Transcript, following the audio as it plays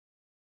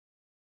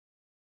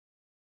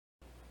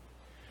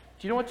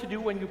Do you know what to do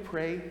when you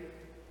pray?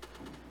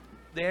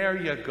 There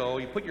you go.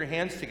 You put your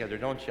hands together,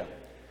 don't you?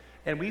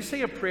 And we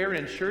say a prayer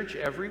in church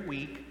every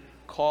week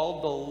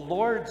called the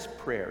Lord's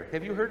Prayer.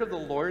 Have you heard of the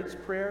Lord's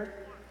Prayer?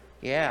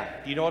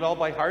 Yeah. Do you know it all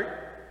by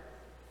heart?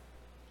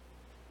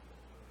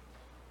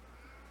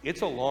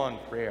 It's a long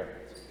prayer.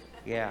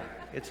 Yeah,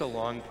 it's a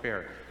long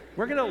prayer.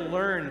 We're going to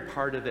learn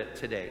part of it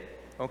today,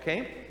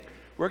 okay?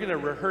 We're going to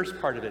rehearse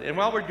part of it. And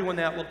while we're doing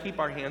that, we'll keep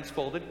our hands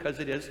folded because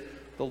it is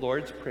the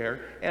Lord's Prayer.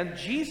 And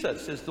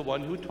Jesus is the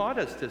one who taught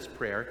us this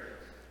prayer.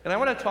 And I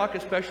want to talk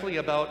especially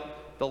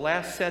about the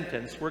last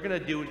sentence. We're going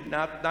to do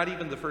not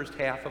even the first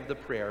half of the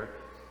prayer,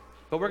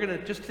 but we're going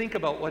to just think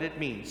about what it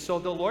means. So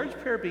the Lord's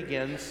Prayer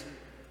begins,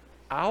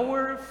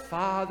 Our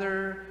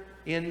Father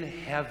in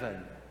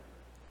heaven.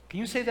 Can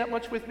you say that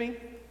much with me?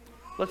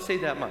 Let's say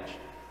that much.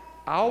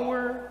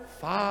 Our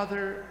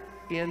Father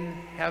in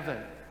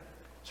heaven.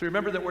 So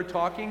remember that we're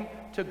talking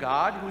to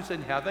God who's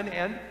in heaven,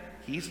 and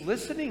He's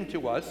listening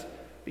to us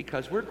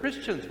because we're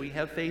Christians. We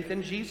have faith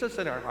in Jesus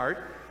in our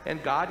heart,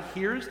 and God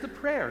hears the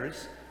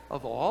prayers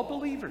of all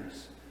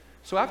believers.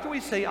 So after we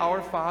say,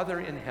 Our Father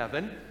in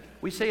heaven,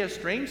 we say a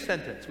strange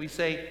sentence. We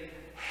say,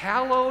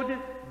 Hallowed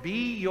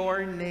be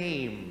your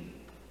name.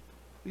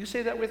 Will you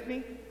say that with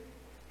me?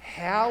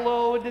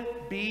 Hallowed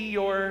be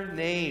your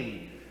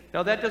name.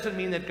 Now that doesn't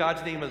mean that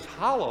God's name is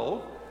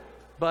hollow,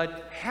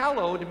 but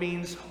hallowed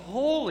means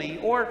holy,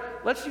 or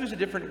let's use a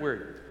different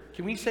word.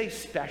 Can we say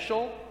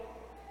special?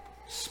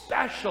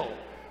 Special.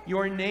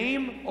 Your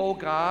name, O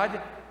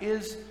God,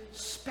 is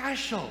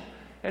special.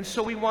 And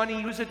so we want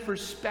to use it for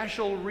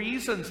special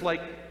reasons,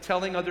 like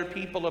telling other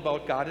people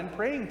about God and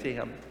praying to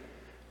Him.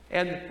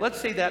 And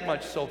let's say that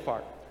much so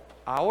far.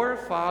 Our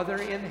Father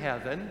in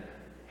heaven,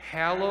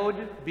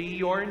 hallowed be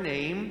your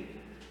name.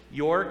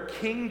 Your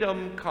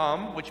kingdom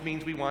come, which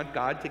means we want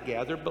God to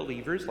gather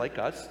believers like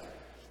us.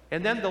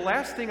 And then the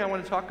last thing I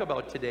want to talk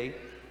about today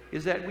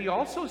is that we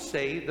also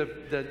say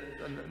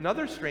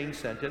another strange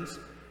sentence,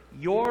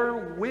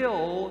 Your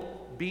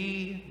will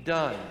be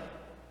done.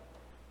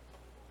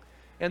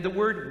 And the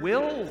word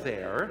will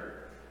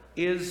there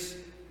is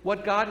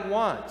what God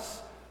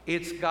wants.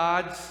 It's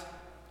God's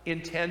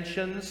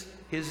intentions,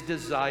 His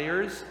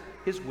desires,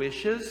 His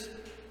wishes,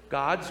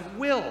 God's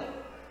will.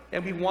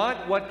 And we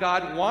want what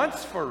God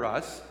wants for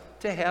us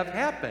to have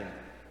happen.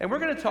 And we're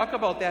going to talk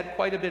about that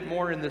quite a bit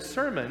more in this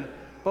sermon,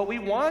 but we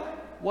want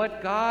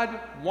what God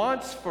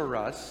wants for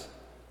us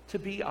to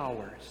be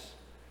ours.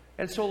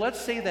 And so let's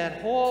say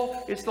that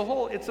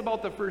it's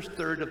about the first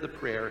third of the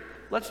prayer.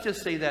 Let's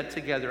just say that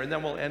together, and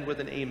then we'll end with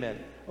an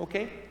amen.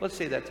 Okay? Let's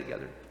say that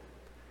together.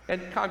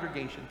 And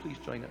congregation, please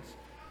join us.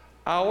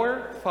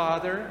 Our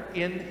Father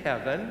in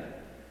heaven,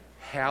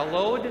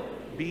 hallowed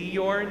be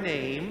your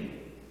name.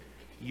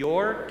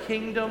 Your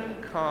kingdom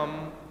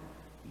come,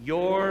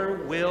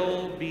 your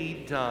will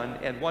be done.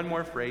 And one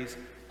more phrase,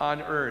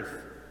 on earth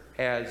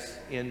as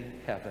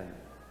in heaven.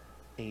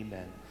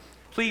 Amen.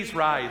 Please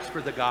rise for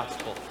the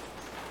gospel.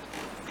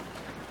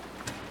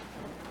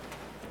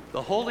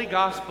 The Holy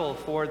Gospel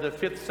for the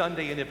fifth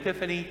Sunday in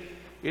Epiphany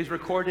is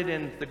recorded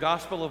in the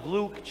Gospel of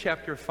Luke,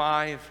 chapter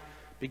 5,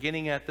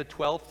 beginning at the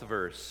 12th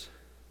verse.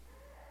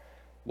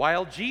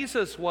 While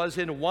Jesus was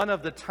in one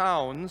of the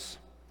towns,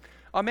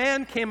 a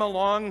man came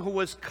along who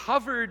was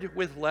covered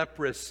with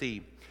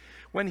leprosy.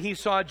 When he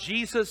saw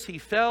Jesus, he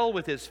fell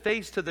with his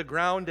face to the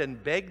ground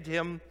and begged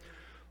him,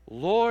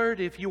 Lord,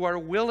 if you are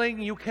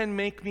willing, you can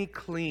make me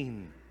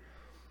clean.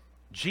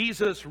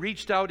 Jesus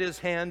reached out his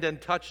hand and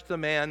touched the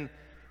man.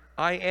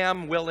 I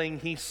am willing,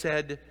 he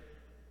said,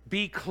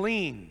 be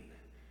clean.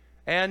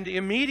 And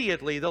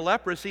immediately the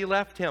leprosy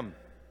left him.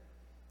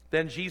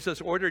 Then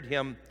Jesus ordered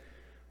him,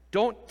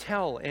 don't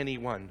tell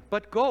anyone,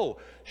 but go,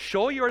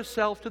 show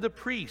yourself to the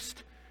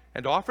priest,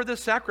 and offer the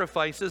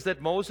sacrifices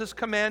that Moses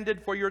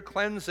commanded for your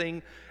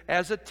cleansing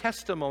as a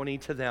testimony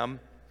to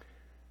them.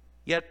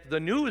 Yet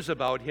the news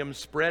about him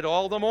spread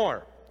all the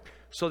more,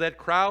 so that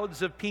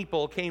crowds of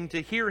people came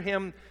to hear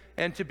him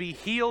and to be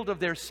healed of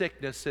their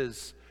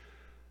sicknesses.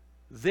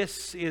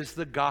 This is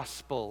the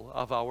gospel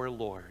of our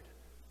Lord.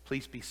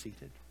 Please be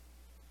seated.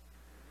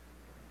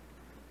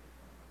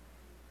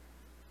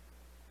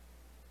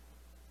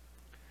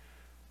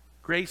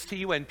 Grace to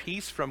you and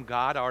peace from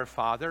God our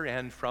Father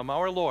and from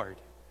our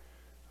Lord,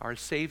 our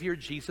Savior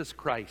Jesus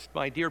Christ.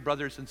 My dear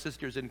brothers and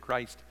sisters in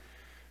Christ,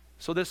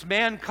 so this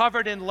man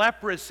covered in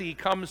leprosy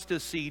comes to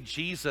see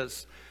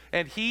Jesus,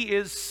 and he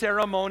is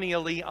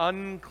ceremonially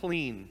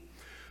unclean.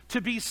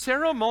 To be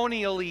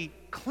ceremonially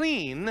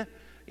clean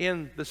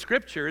in the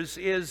Scriptures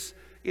is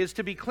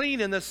to be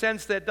clean in the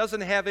sense that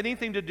doesn't have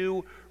anything to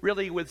do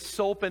really with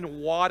soap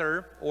and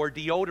water or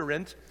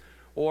deodorant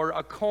or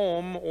a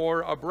comb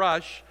or a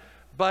brush,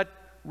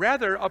 but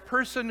rather a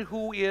person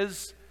who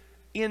is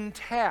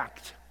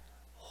intact,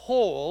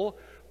 whole,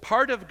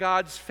 part of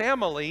God's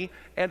family,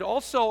 and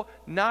also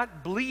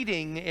not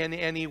bleeding in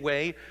any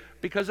way,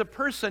 because a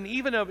person,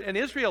 even an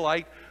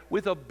Israelite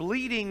with a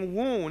bleeding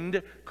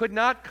wound, could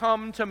not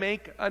come to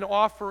make an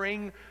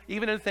offering,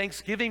 even a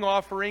thanksgiving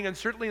offering, and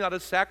certainly not a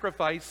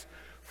sacrifice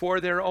for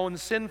their own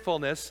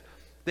sinfulness.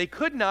 They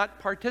could not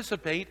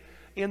participate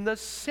in the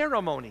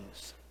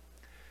ceremonies.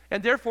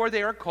 And therefore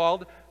they are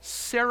called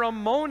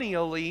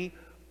ceremonially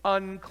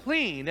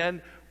unclean.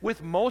 And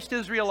with most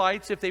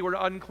Israelites, if they were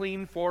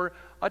unclean for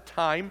a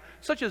time,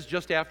 such as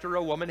just after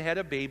a woman had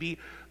a baby,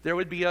 there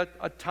would be a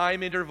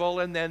time interval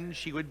and then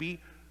she would be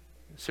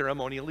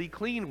ceremonially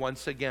clean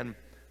once again.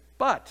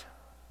 But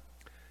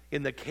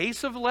in the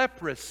case of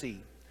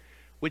leprosy,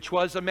 which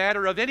was a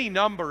matter of any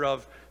number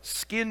of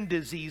skin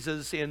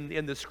diseases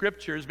in the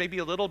scriptures, maybe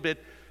a little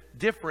bit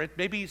different,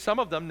 maybe some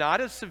of them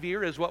not as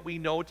severe as what we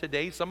know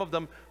today, some of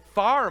them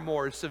far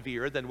more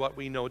severe than what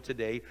we know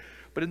today.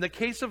 But in the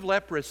case of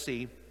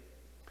leprosy,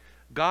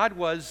 God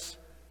was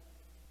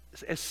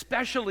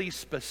especially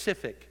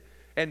specific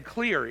and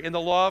clear in the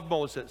law of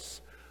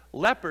Moses.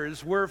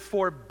 Lepers were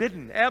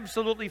forbidden,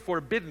 absolutely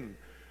forbidden,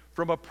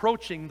 from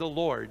approaching the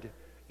Lord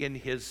in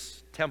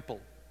his temple.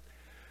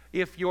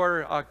 If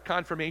you're a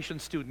confirmation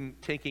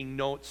student taking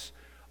notes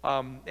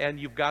and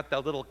you've got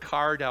that little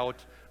card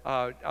out,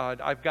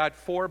 I've got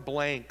 4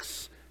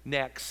 blanks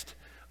next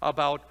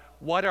about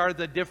what are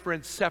the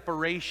different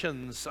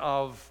separations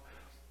of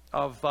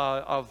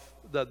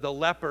the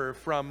leper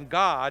from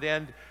God.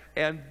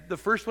 And the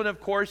first one, of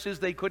course, is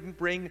they couldn't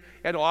bring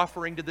an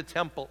offering to the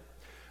temple.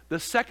 The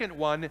second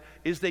one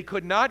is they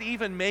could not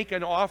even make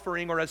an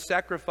offering or a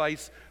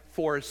sacrifice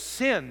for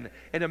sin.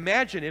 And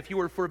imagine if you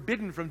were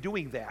forbidden from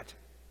doing that.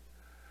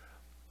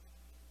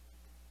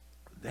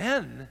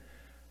 Then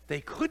they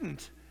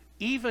couldn't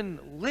even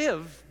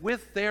live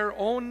with their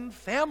own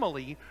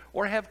family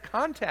or have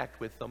contact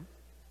with them.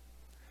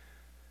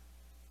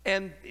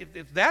 And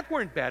if that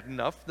weren't bad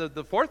enough,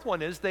 the fourth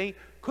one is they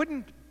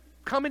couldn't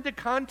come into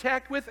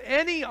contact with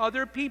any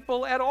other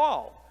people at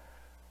all,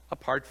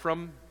 apart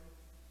from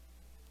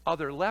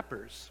other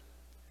lepers.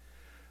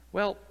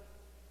 Well,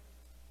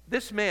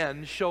 this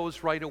man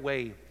shows right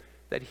away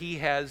that he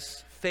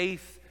has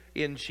faith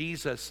in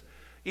Jesus.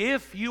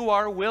 If you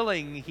are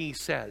willing, he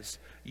says,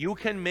 you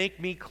can make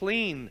me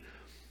clean.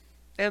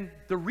 And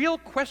the real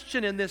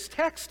question in this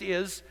text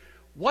is,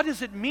 what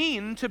does it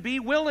mean to be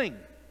willing?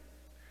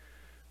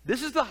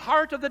 This is the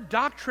heart of the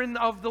doctrine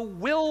of the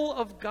will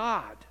of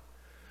God,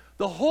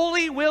 the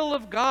holy will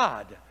of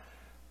God,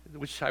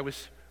 which I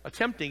was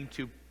attempting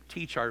to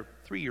teach our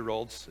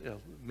 3-year-olds a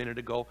minute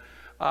ago.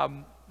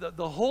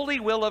 The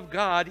holy will of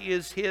God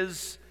is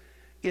his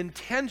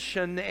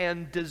intention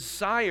and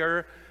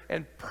desire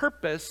and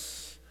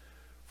purpose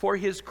for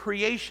his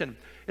creation,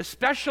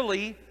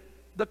 especially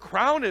the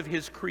crown of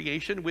his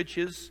creation, which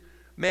is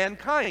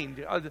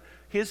mankind.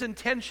 His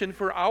intention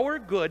for our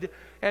good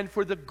and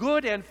for the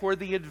good and for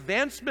the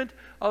advancement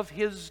of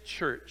his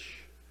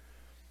church.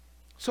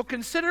 So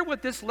consider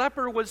what this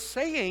leper was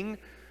saying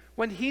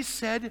when he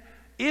said,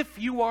 if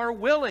you are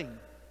willing.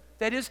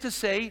 That is to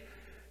say,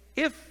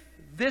 if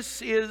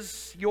this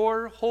is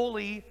your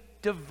holy,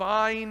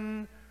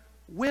 divine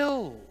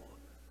will,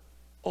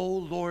 O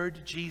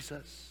Lord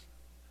Jesus.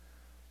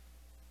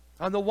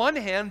 On the one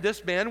hand,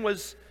 this man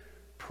was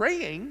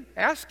praying,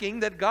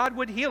 asking that God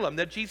would heal him,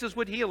 that Jesus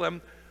would heal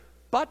him,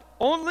 but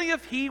only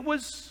if he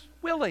was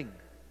willing.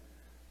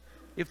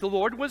 If the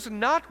Lord was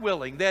not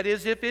willing, that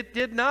is, if it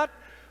did not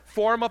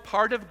form a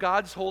part of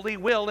God's holy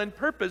will and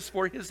purpose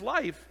for his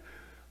life,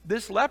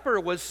 this leper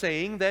was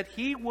saying that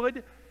he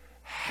would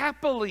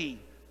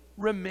happily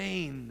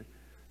remain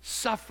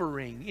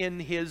suffering in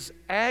his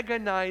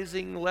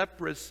agonizing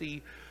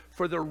leprosy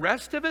for the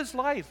rest of his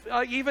life,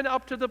 even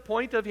up to the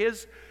point of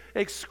his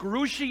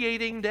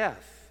excruciating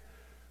death.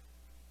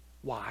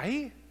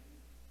 Why?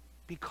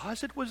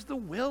 Because it was the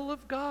will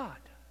of God.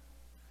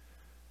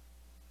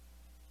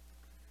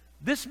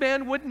 This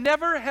man would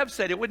never have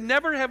said, it would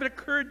never have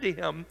occurred to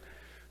him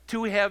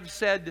to have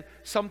said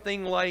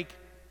something like,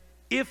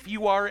 if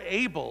you are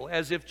able,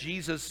 as if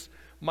Jesus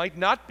might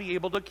not be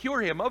able to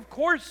cure him. Of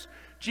course,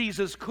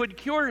 Jesus could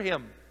cure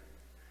him.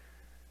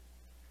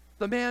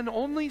 The man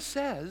only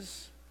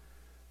says,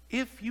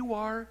 if you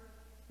are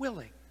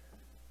willing.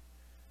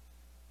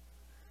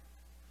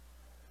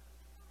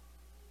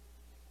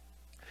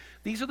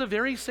 These are the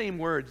very same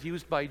words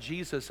used by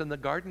Jesus in the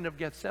Garden of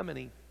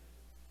Gethsemane.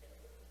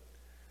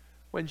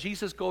 When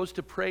Jesus goes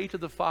to pray to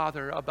the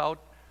Father about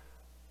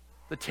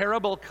the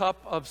terrible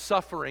cup of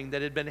suffering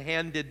that had been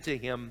handed to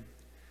him,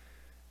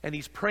 and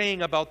he's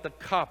praying about the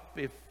cup,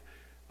 if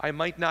I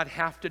might not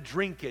have to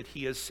drink it,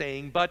 he is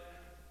saying, but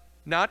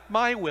not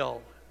my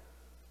will,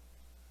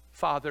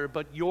 Father,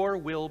 but your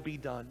will be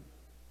done.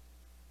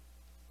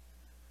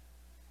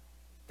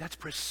 That's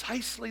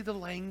precisely the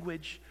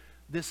language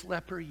this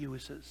leper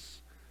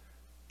uses.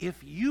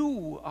 If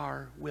you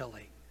are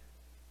willing.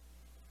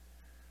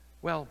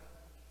 Well,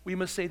 we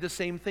must say the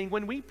same thing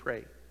when we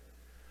pray.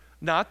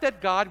 Not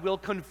that God will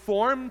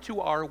conform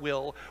to our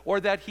will or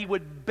that he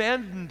would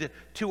bend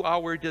to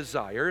our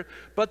desire,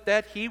 but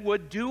that he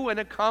would do and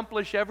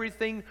accomplish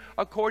everything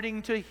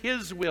according to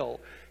his will,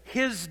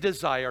 his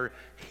desire,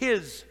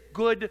 his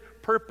good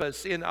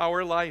purpose in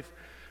our life.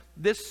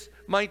 This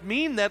might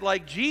mean that,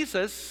 like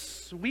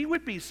Jesus, we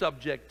would be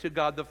subject to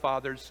God the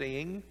Father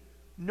saying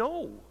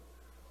no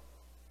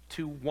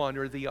to one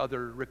or the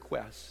other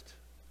request.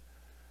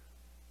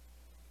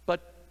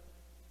 But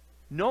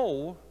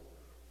no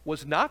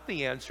was not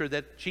the answer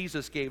that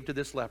Jesus gave to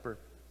this leper.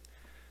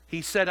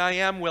 He said, I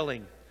am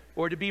willing,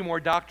 or to be more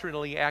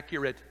doctrinally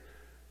accurate,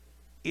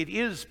 it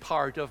is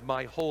part of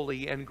my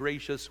holy and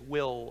gracious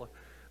will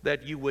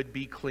that you would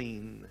be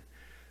clean.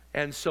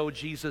 And so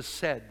Jesus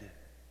said,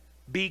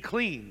 be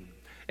clean.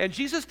 And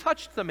Jesus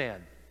touched the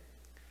man.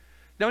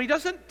 Now, he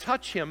doesn't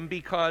touch him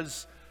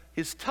because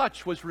his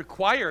touch was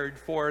required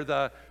for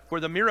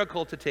the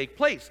miracle to take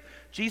place.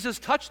 Jesus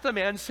touched the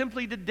man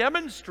simply to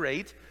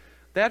demonstrate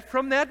that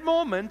from that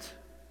moment,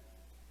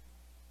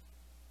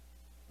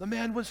 the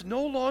man was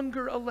no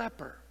longer a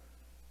leper.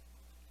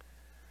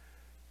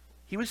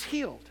 He was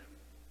healed.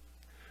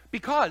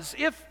 Because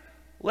if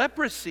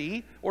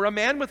leprosy, or a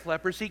man with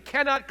leprosy,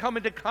 cannot come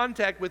into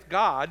contact with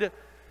God,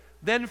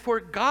 then for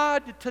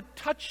God to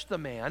touch the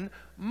man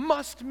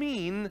must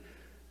mean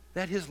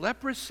that his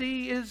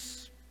leprosy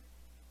is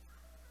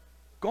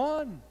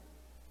gone.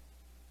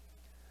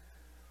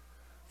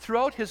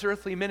 Throughout his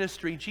earthly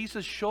ministry,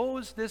 Jesus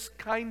shows this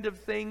kind of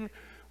thing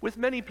with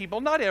many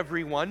people. Not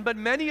everyone, but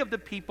many of the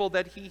people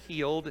that he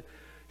healed,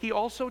 he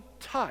also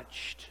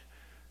touched.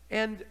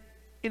 And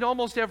in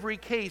almost every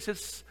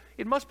case,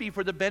 it must be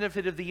for the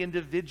benefit of the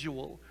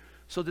individual,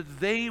 so that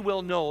they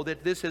will know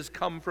that this has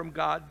come from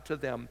God to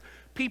them.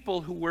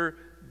 People who were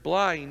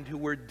blind, who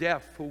were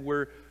deaf, who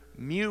were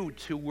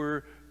mute, who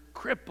were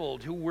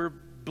crippled, who were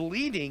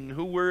bleeding,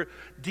 who were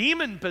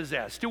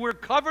demon-possessed, who were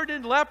covered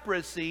in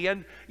leprosy,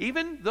 and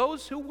even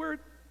those who were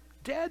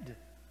dead.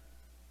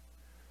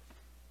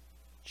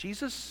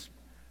 Jesus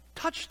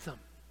touched them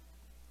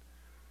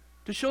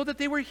to show that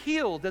they were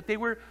healed, that they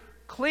were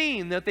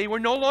clean, that they were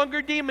no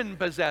longer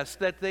demon-possessed,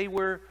 that they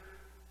were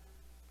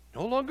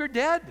no longer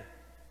dead.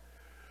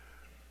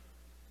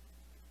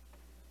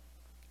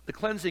 The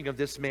cleansing of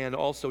this man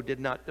also did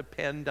not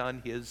depend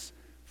on his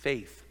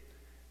faith.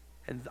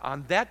 And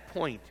on that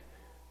point,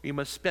 we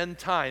must spend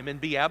time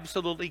and be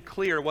absolutely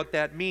clear what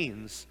that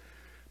means,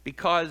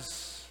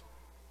 because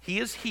he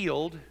is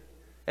healed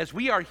as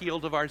we are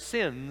healed of our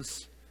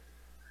sins,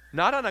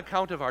 not on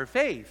account of our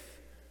faith,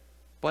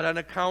 but on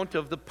account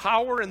of the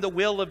power and the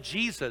will of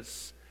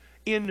Jesus,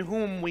 in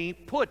whom we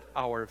put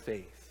our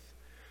faith.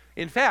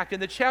 In fact,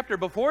 in the chapter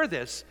before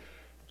this,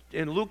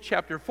 in Luke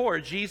chapter 4,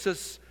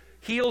 Jesus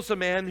heals a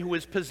man who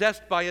is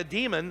possessed by a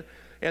demon,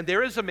 and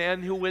there is a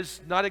man who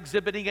is not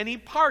exhibiting any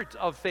part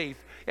of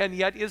faith, and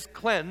yet is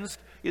cleansed,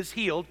 is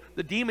healed.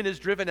 The demon is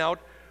driven out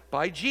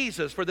by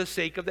Jesus for the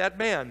sake of that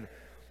man,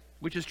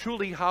 which is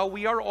truly how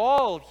we are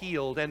all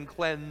healed and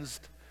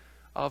cleansed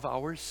of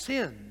our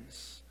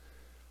sins.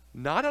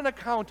 Not on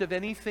account of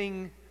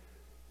anything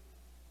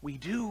we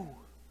do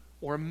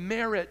or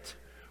merit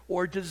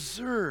or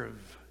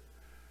deserve,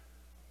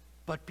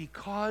 but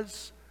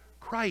because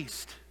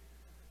Christ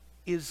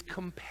is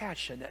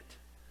compassionate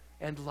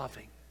and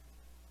loving.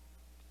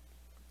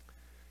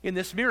 In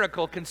this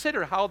miracle,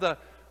 consider how the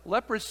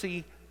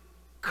leprosy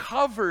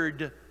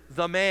covered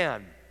the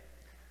man.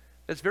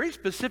 That's very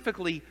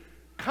specifically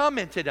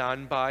commented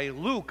on by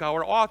Luke,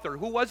 our author,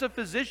 who was a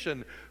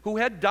physician who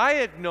had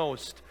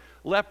diagnosed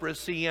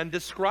leprosy and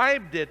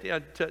described it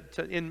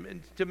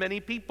to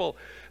many people.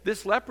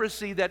 This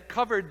leprosy that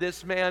covered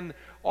this man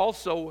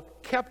also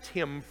kept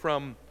him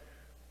from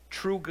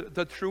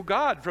the true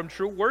God, from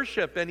true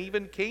worship, and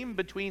even came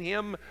between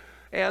him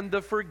and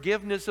the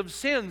forgiveness of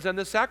sins and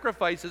the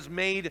sacrifices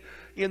made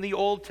in the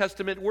Old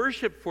Testament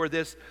worship for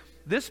this.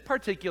 This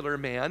particular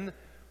man,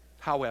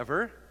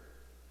 however,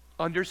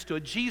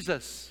 understood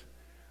Jesus,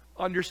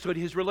 understood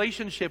his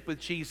relationship with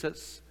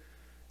Jesus,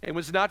 and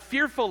was not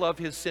fearful of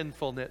his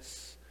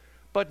sinfulness,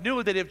 but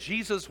knew that if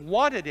Jesus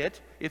wanted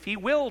it, if he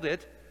willed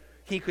it,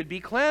 he could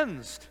be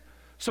cleansed.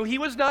 So he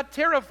was not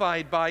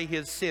terrified by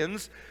his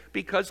sins,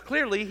 because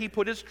clearly he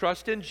put his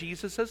trust in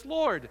Jesus as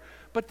Lord.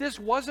 But this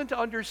wasn't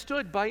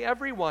understood by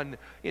everyone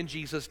in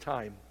Jesus'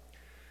 time.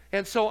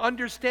 And so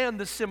understand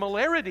the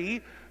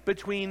similarity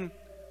between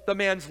the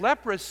man's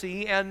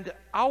leprosy and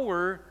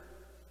our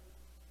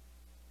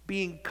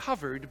being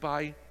covered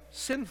by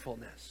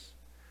sinfulness.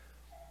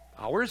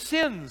 Our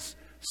sins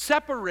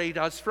separate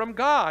us from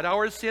God.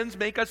 Our sins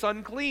make us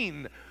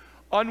unclean,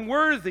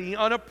 unworthy,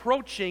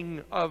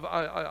 unapproaching of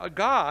a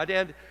God,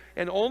 and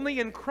only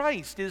in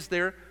Christ is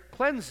there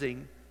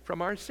cleansing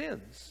from our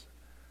sins.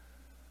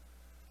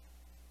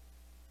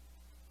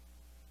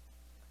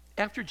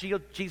 After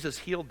Jesus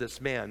healed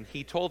this man,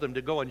 he told him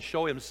to go and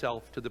show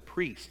himself to the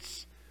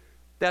priests.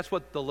 That's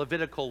what the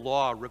Levitical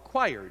law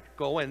required.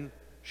 Go and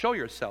show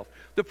yourself.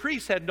 The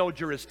priests had no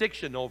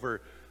jurisdiction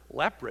over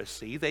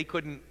leprosy. They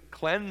couldn't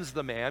cleanse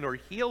the man or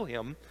heal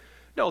him.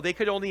 No, they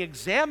could only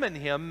examine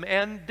him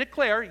and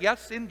declare,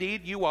 yes,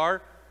 indeed, you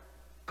are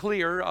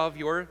clear of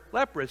your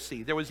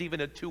leprosy. There was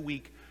even a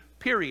 2-week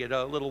period,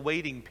 a little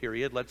waiting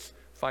period. Let's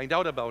find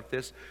out about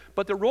this.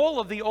 But the role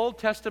of the Old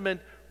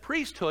Testament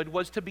priesthood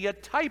was to be a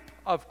type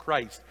of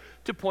Christ,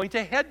 to point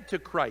ahead to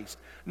Christ,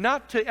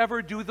 not to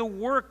ever do the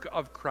work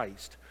of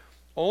Christ.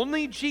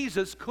 Only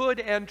Jesus could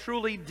and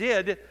truly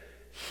did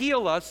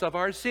heal us of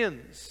our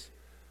sins.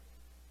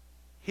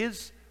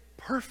 His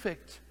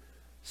perfect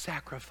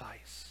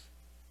sacrifice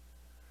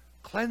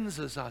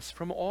cleanses us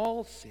from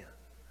all sin.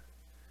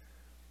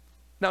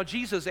 Now,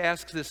 Jesus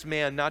asks this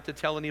man not to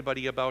tell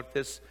anybody about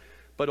this,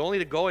 but only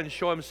to go and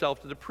show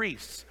himself to the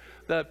priests.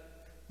 The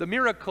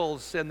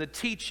miracles and the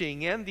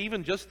teaching and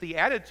even just the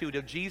attitude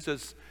of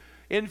Jesus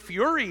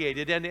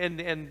infuriated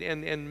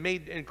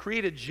and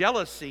created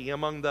jealousy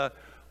among the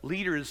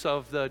leaders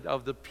of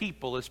the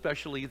people,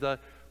 especially the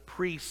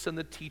priests and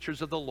the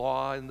teachers of the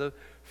law and the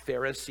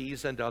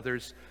Pharisees and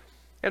others.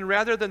 And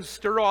rather than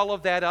stir all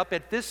of that up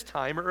at this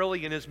time,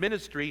 early in his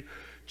ministry,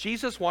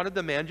 Jesus wanted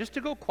the man just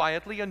to go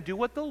quietly and do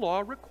what the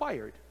law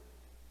required,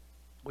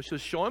 which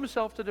was show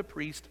himself to the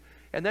priest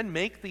and then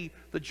make the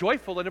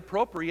joyful and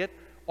appropriate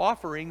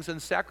offerings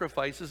and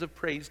sacrifices of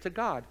praise to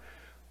God.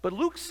 But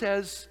Luke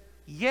says,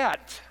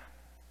 yet,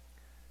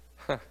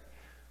 a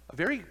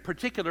very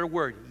particular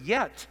word,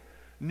 yet,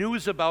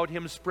 news about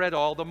him spread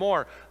all the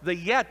more. The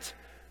yet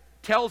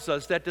tells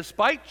us that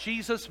despite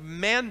Jesus'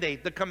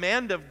 mandate, the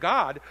command of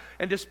God,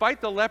 and despite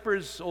the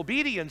leper's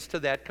obedience to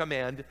that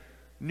command,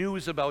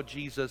 news about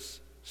Jesus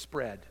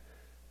spread.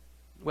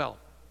 Well,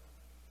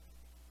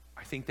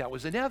 I think that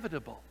was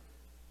inevitable.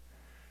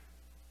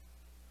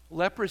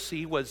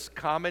 Leprosy was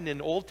common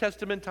in Old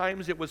Testament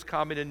times, it was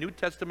common in New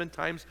Testament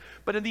times,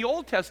 but in the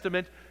Old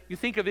Testament, you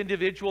think of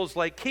individuals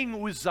like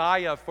King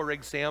Uzziah, for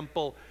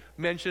example,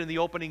 mentioned in the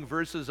opening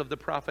verses of the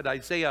prophet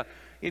Isaiah.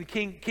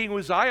 King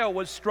Uzziah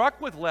was struck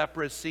with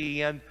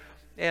leprosy, and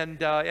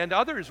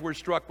others were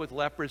struck with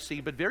leprosy,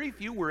 but very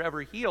few were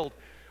ever healed.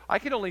 I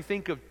can only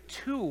think of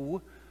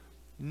two.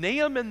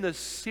 Naaman the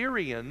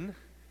Syrian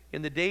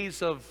in the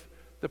days of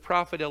the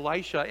prophet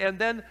Elisha, and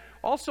then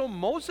also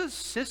Moses'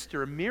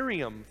 sister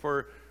Miriam,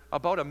 for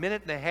about a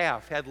minute and a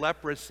half, had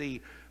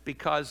leprosy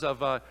because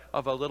of a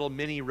little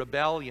mini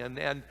rebellion,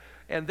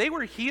 and they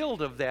were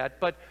healed of that.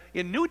 But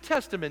in New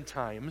Testament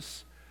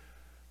times,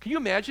 can you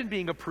imagine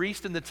being a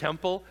priest in the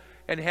temple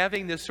and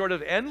having this sort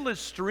of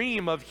endless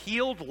stream of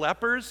healed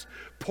lepers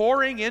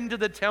pouring into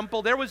the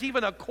temple? There was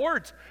even a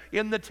court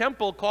in the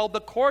temple called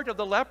the Court of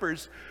the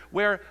Lepers,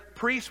 where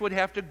priests would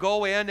have to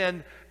go in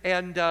and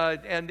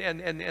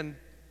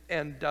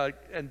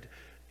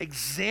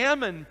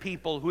examine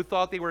people who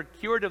thought they were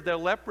cured of their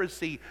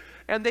leprosy.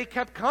 And they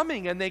kept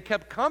coming, and they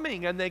kept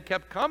coming, and they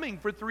kept coming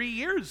for 3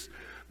 years.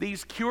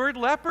 These cured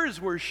lepers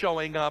were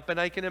showing up, and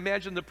I can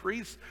imagine the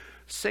priests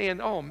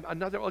saying,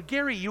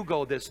 Gary, you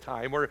go this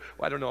time. Or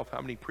I don't know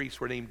how many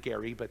priests were named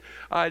Gary, but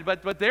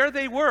there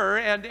they were,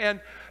 and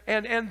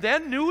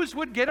then news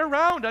would get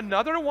around.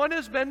 Another one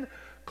has been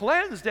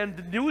cleansed, and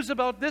the news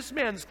about this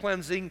man's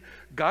cleansing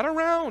got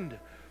around.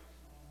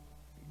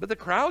 But the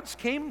crowds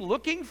came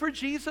looking for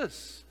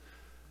Jesus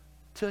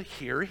to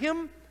hear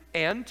him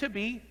and to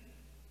be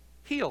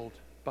healed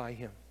by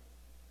him.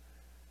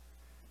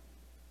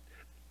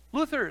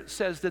 Luther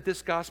says that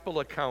this gospel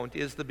account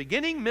is the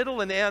beginning,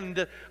 middle, and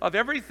end of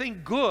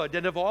everything good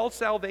and of all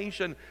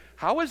salvation.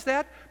 How is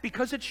that?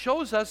 Because it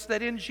shows us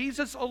that in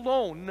Jesus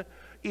alone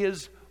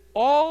is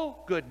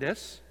all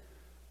goodness,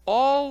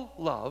 all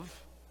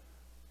love,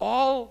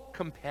 all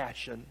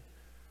compassion,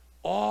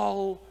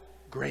 all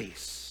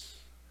grace.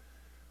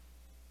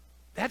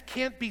 That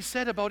can't be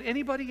said about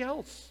anybody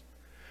else.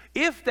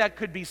 If that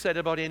could be said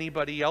about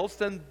anybody else,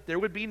 then there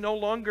would be no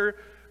longer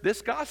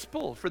this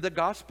gospel. For the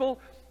gospel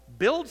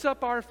builds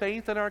up our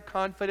faith and our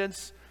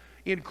confidence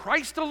in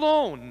Christ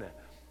alone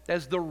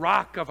as the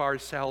rock of our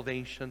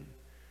salvation.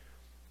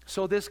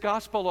 So this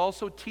gospel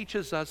also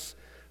teaches us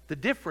the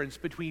difference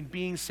between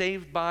being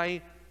saved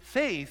by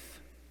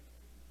faith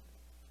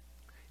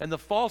and the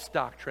false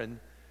doctrine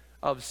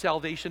of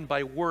salvation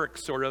by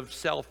works or of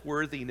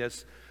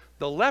self-worthiness.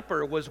 The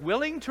leper was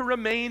willing to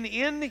remain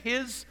in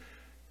his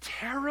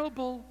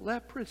terrible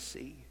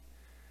leprosy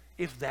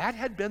if that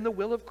had been the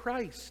will of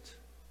Christ.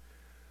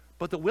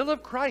 But the will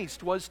of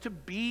Christ was to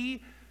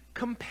be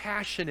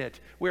compassionate,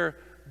 where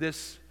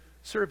this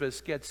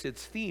service gets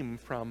its theme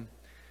from.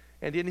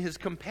 And in his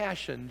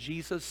compassion,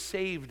 Jesus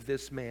saved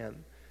this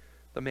man.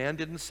 The man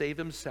didn't save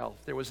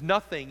himself. There was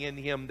nothing in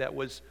him that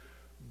was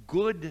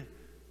good,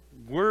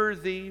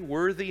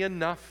 worthy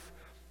enough.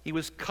 He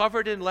was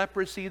covered in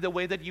leprosy the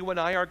way that you and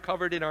I are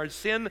covered in our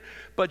sin,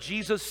 but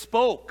Jesus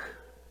spoke.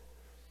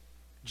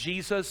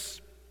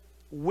 Jesus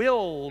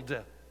willed,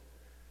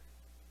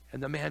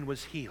 and the man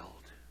was healed.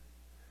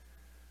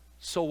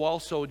 So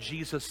also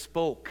Jesus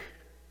spoke,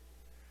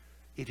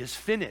 "It is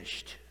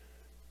finished."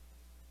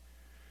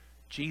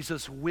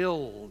 Jesus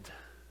willed,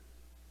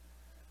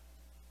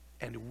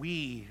 and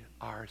we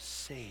are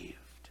saved.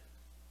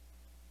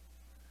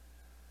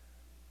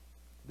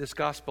 This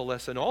gospel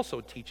lesson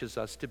also teaches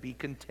us to be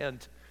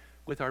content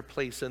with our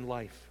place in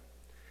life.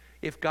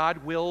 If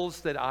God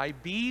wills that I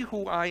be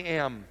who I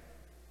am,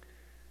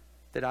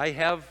 that I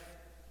have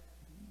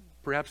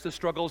perhaps the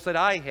struggles that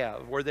I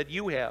have or that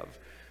you have,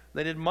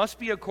 then it must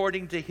be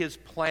according to his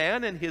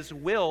plan and his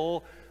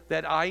will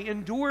that I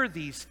endure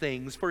these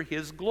things for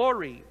his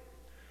glory.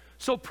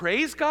 So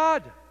praise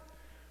God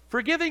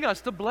for giving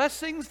us the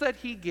blessings that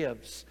he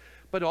gives,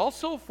 but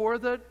also for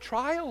the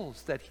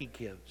trials that he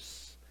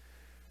gives.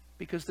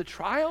 Because the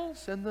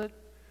trials and the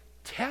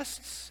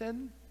tests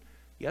and,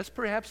 yes,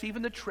 perhaps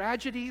even the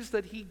tragedies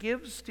that he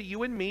gives to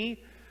you and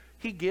me,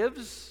 he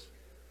gives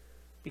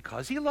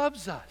because he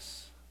loves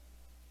us.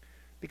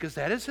 Because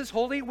that is his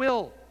holy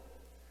will.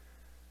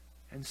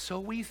 And so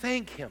we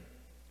thank him.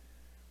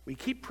 We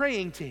keep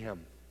praying to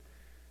him.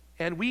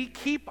 And we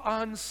keep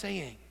on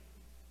saying,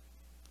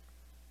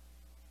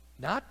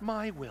 not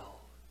my will,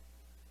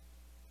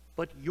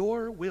 but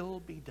your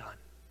will be done.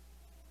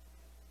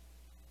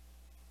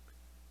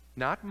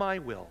 Not my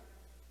will,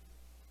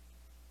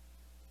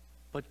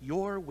 but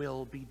your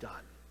will be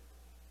done.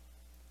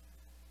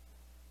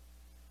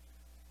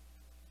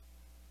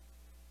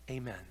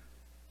 Amen.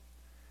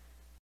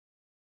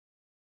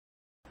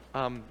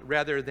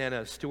 Rather than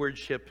a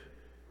stewardship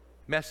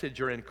message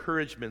or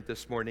encouragement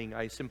this morning,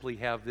 I simply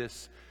have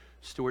this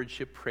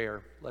stewardship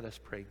prayer. Let us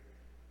pray.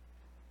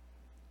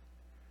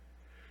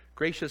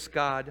 Gracious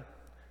God,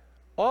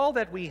 all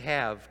that we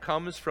have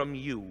comes from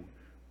you,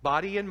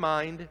 body and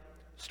mind,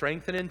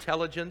 strength and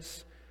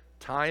intelligence,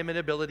 time and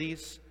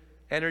abilities,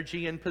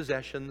 energy and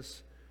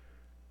possessions.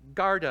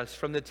 Guard us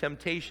from the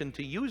temptation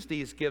to use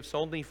these gifts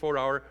only for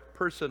our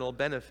personal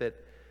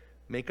benefit.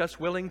 Make us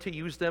willing to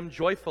use them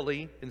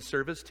joyfully in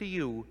service to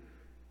you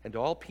and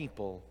all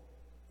people.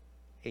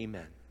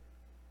 Amen.